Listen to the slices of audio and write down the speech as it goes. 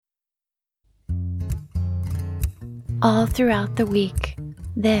All throughout the week,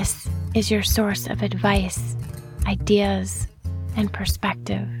 this is your source of advice, ideas, and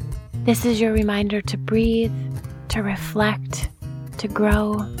perspective. This is your reminder to breathe, to reflect, to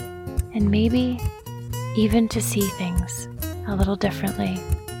grow, and maybe even to see things a little differently.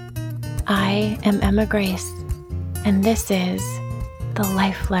 I am Emma Grace, and this is The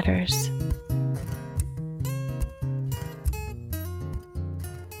Life Letters.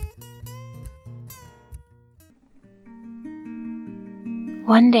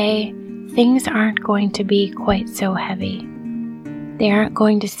 One day, things aren't going to be quite so heavy. They aren't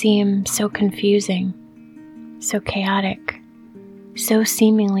going to seem so confusing, so chaotic, so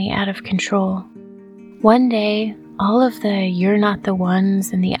seemingly out of control. One day, all of the "you're not the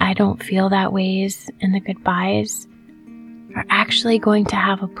ones" and the "I don't feel that ways" and the goodbyes are actually going to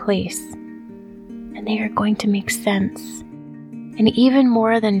have a place, and they are going to make sense. And even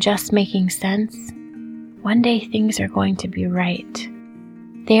more than just making sense, one day things are going to be right.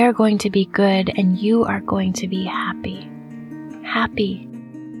 They are going to be good, and you are going to be happy. Happy.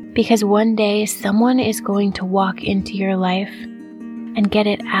 Because one day someone is going to walk into your life and get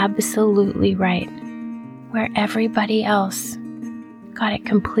it absolutely right, where everybody else got it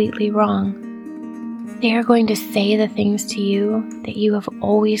completely wrong. They are going to say the things to you that you have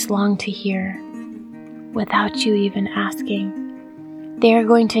always longed to hear, without you even asking. They are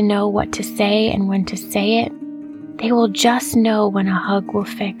going to know what to say and when to say it. They will just know when a hug will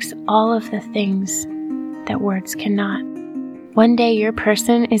fix all of the things that words cannot. One day your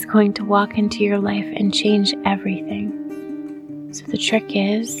person is going to walk into your life and change everything. So the trick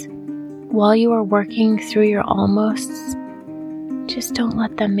is, while you are working through your almosts, just don't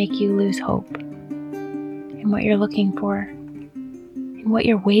let them make you lose hope in what you're looking for, in what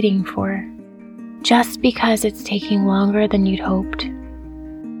you're waiting for. Just because it's taking longer than you'd hoped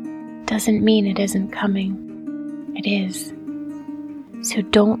doesn't mean it isn't coming. It is. So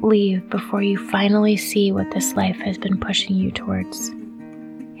don't leave before you finally see what this life has been pushing you towards.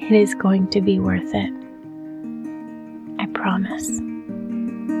 It is going to be worth it. I promise.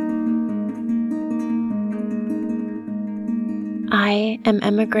 I am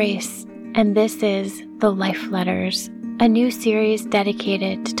Emma Grace, and this is The Life Letters, a new series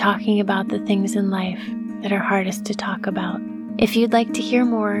dedicated to talking about the things in life that are hardest to talk about. If you'd like to hear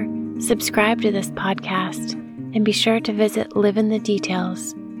more, subscribe to this podcast, and be sure to visit Live in the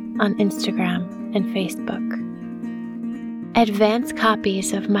Details on Instagram and Facebook. Advance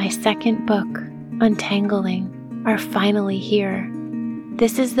copies of my second book, Untangling, are finally here.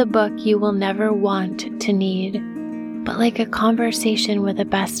 This is the book you will never want to need, but like a conversation with a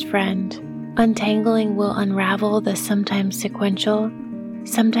best friend, Untangling will unravel the sometimes sequential,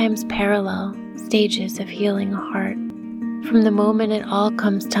 sometimes parallel stages of healing a heart. From the moment it all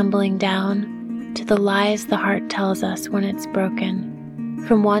comes tumbling down, to the lies the heart tells us when it's broken.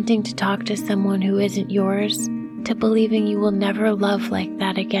 From wanting to talk to someone who isn't yours, to believing you will never love like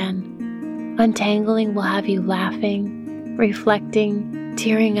that again. Untangling will have you laughing, reflecting,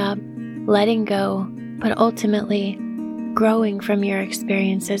 tearing up, letting go, but ultimately growing from your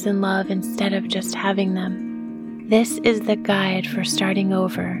experiences in love instead of just having them. This is the guide for starting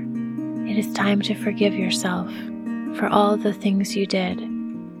over. It is time to forgive yourself for all the things you did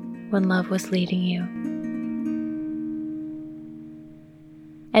when love was leading you.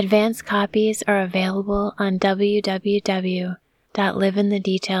 Advance copies are available on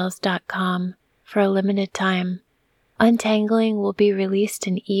www.liveinthedetails.com for a limited time. Untangling will be released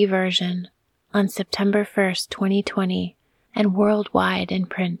in e-version on September 1st, 2020, and worldwide in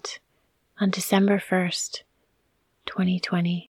print on December 1st, 2020.